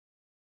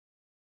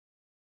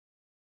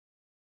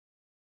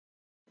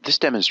This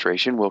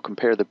demonstration will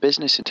compare the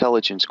business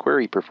intelligence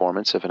query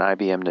performance of an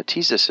IBM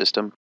Netezza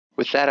system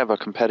with that of a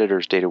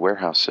competitor's data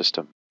warehouse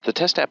system. The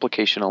test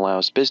application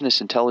allows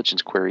business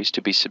intelligence queries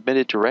to be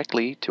submitted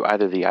directly to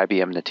either the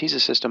IBM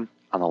Netezza system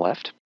on the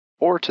left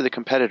or to the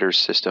competitor's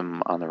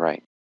system on the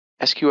right.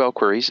 SQL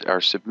queries are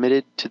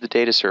submitted to the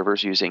data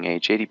servers using a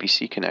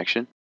JDBC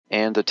connection,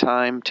 and the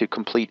time to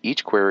complete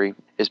each query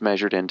is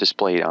measured and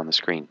displayed on the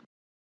screen.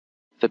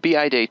 The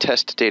BIDA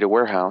test data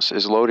warehouse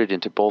is loaded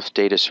into both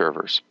data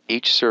servers.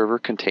 Each server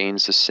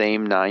contains the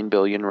same 9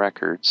 billion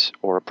records,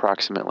 or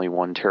approximately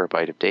 1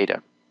 terabyte of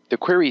data. The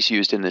queries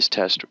used in this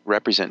test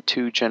represent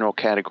two general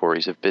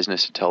categories of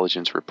business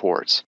intelligence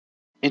reports: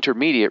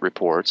 intermediate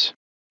reports,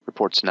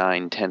 reports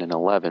 9, 10, and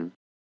 11,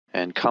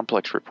 and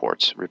complex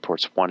reports,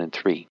 reports 1 and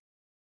 3.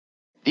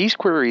 These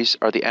queries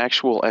are the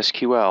actual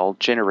SQL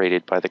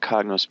generated by the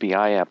Cognos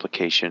BI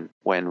application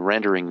when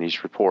rendering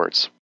these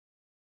reports.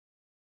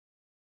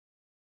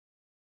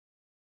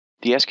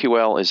 The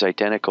SQL is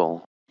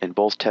identical in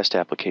both test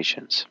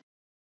applications.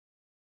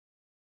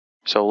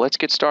 So let's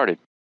get started.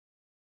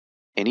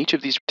 In each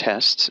of these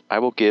tests, I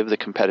will give the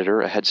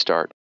competitor a head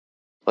start.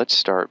 Let's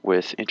start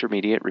with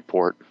intermediate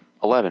report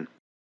 11.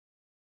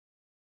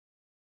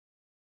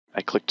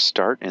 I clicked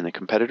Start in the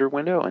competitor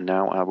window, and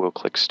now I will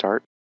click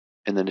Start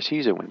in the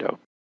Netezza window.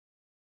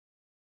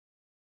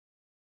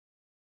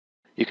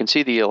 You can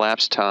see the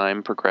elapsed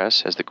time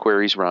progress as the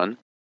queries run,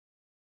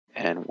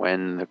 and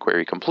when the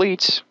query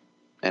completes,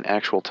 an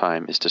actual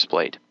time is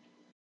displayed.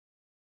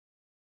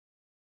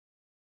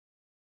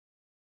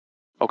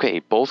 Okay,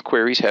 both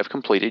queries have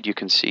completed. You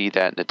can see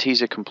that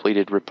Netezza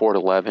completed report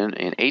 11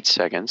 in 8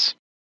 seconds,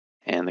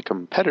 and the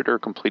competitor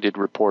completed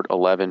report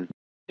 11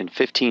 in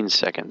 15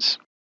 seconds.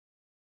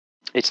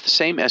 It's the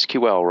same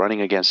SQL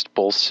running against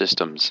both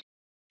systems,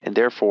 and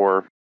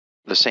therefore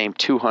the same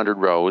 200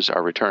 rows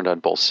are returned on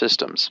both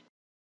systems.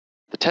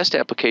 The test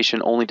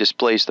application only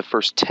displays the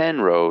first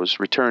 10 rows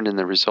returned in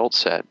the result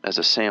set as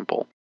a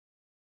sample.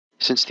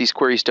 Since these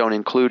queries don't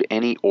include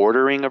any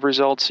ordering of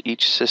results,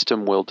 each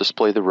system will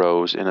display the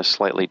rows in a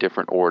slightly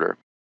different order.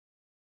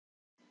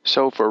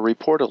 So for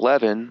report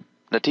 11,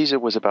 Netezza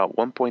was about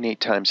 1.8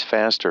 times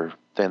faster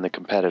than the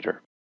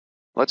competitor.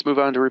 Let's move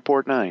on to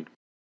report 9.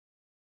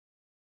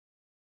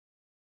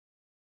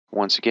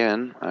 Once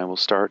again, I will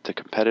start the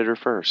competitor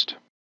first.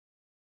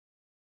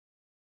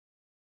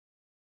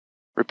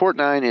 Report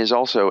 9 is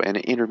also an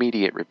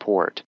intermediate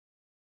report.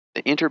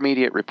 The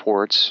intermediate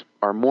reports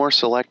are more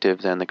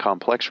selective than the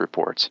complex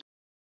reports.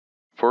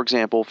 For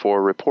example,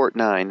 for report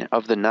 9,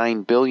 of the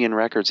 9 billion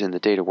records in the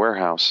data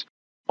warehouse,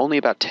 only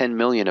about 10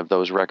 million of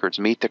those records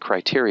meet the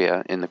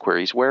criteria in the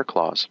query's where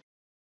clause.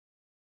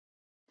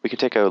 We can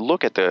take a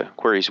look at the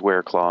query's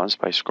where clause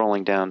by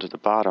scrolling down to the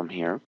bottom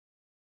here.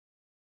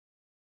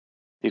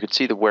 You can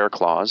see the where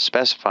clause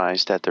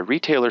specifies that the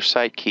retailer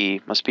site key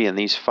must be in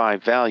these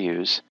 5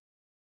 values,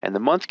 and the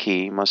month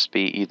key must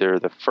be either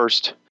the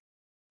first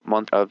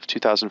month of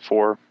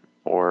 2004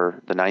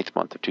 or the 9th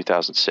month of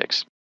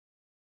 2006.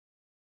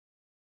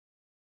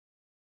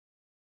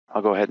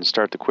 I'll go ahead and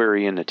start the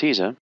query in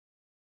Netezza.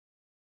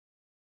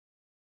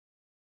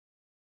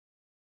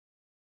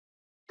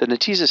 The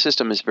Netezza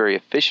system is very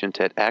efficient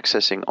at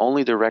accessing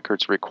only the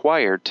records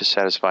required to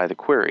satisfy the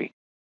query,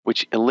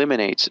 which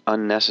eliminates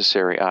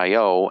unnecessary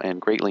I/O and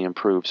greatly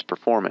improves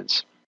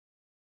performance.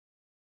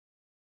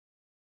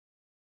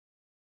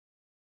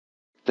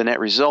 The net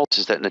result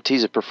is that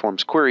Netezza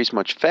performs queries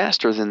much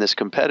faster than this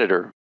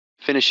competitor,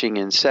 finishing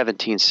in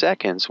 17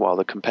 seconds while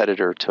the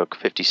competitor took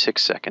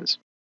 56 seconds.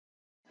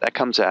 That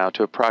comes out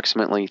to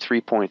approximately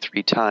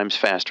 3.3 times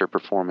faster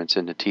performance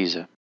in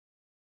Netezza.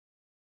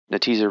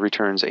 Netezza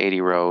returns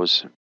 80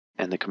 rows,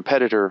 and the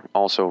competitor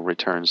also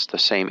returns the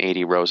same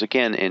 80 rows,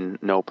 again in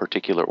no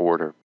particular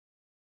order.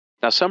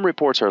 Now, some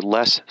reports are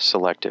less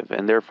selective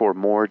and therefore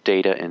more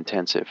data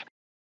intensive.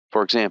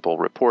 For example,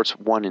 reports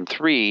 1 and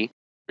 3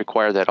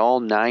 require that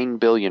all 9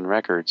 billion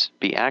records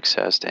be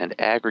accessed and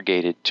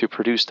aggregated to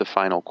produce the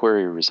final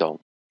query result.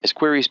 As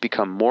queries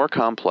become more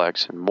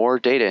complex and more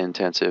data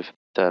intensive,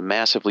 the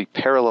massively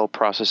parallel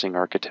processing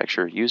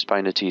architecture used by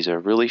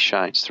Netezza really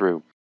shines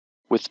through.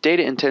 With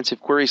data-intensive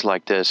queries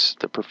like this,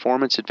 the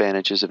performance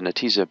advantages of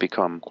Netezza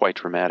become quite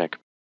dramatic.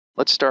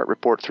 Let's start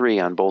report 3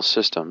 on both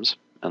systems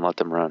and let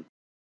them run.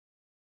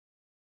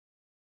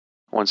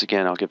 Once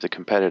again, I'll give the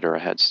competitor a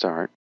head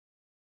start.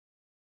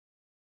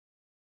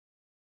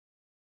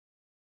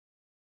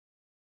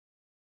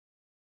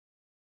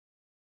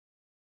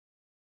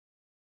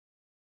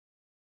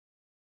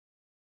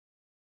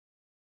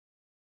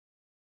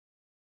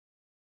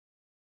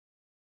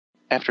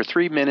 After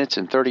 3 minutes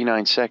and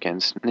 39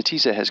 seconds,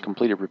 Netezza has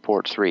completed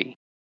report 3,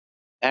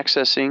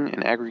 accessing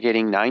and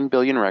aggregating 9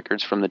 billion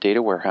records from the data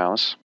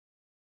warehouse,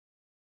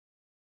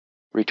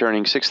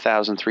 returning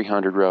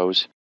 6,300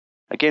 rows.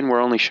 Again, we're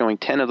only showing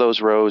 10 of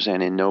those rows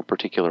and in no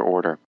particular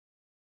order.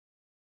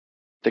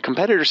 The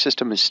competitor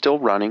system is still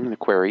running the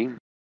query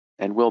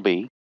and will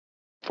be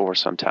for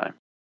some time.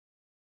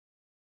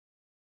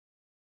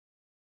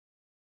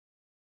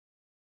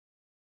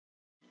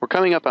 We're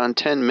coming up on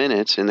 10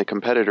 minutes in the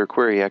competitor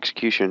query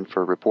execution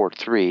for report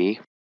 3,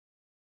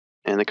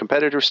 and the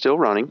competitor's still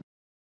running,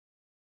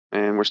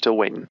 and we're still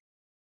waiting.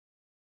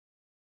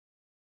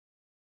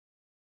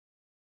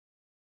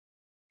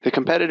 The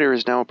competitor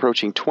is now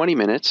approaching 20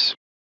 minutes,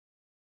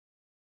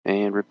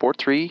 and report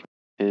 3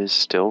 is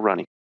still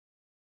running.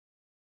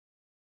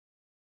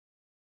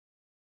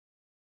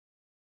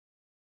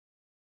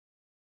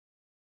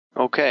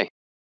 Okay,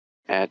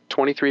 at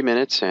 23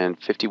 minutes and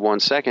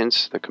 51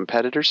 seconds, the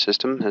competitor's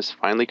system has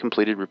finally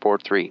completed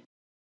report 3.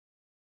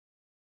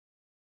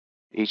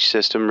 Each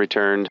system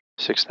returned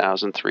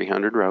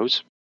 6,300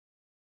 rows.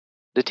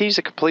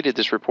 Netezza completed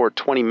this report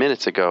 20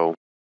 minutes ago,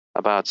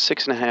 about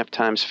 6.5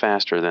 times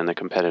faster than the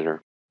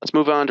competitor. Let's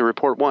move on to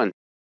report 1.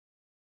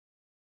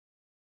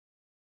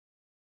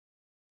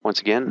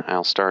 Once again,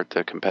 I'll start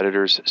the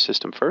competitor's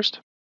system first,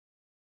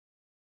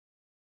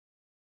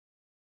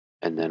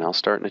 and then I'll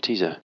start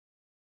Netezza.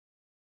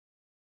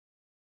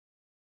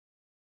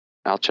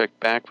 I'll check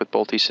back with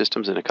both these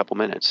systems in a couple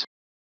minutes.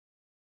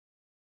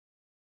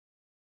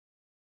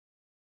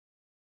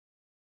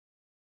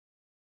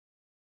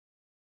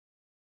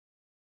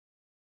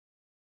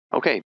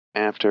 Okay,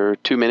 after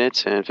 2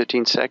 minutes and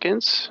 15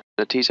 seconds,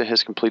 Netezza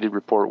has completed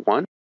report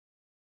 1.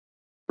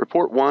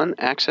 Report 1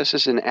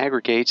 accesses and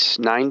aggregates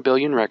 9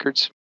 billion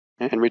records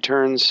and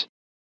returns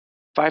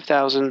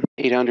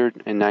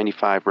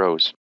 5,895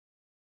 rows.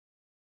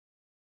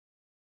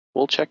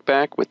 We'll check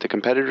back with the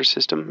competitor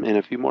system in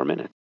a few more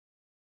minutes.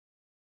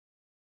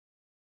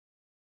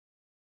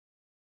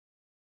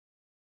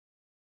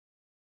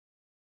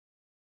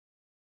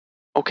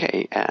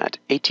 Okay, at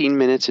 18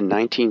 minutes and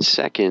 19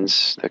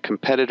 seconds, the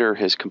competitor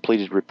has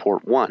completed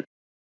report 1.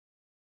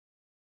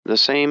 The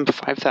same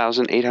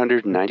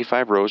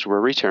 5,895 rows were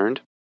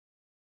returned.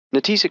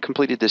 Netezza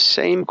completed the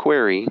same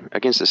query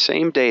against the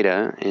same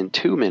data in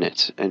 2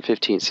 minutes and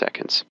 15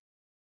 seconds,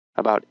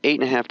 about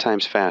 8.5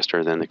 times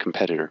faster than the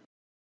competitor.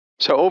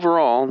 So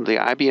overall, the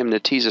IBM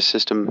Netezza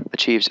system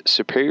achieves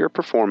superior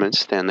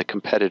performance than the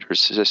competitor's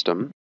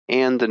system,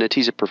 and the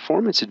Netezza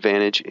performance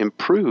advantage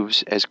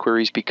improves as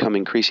queries become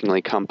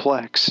increasingly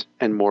complex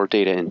and more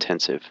data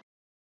intensive.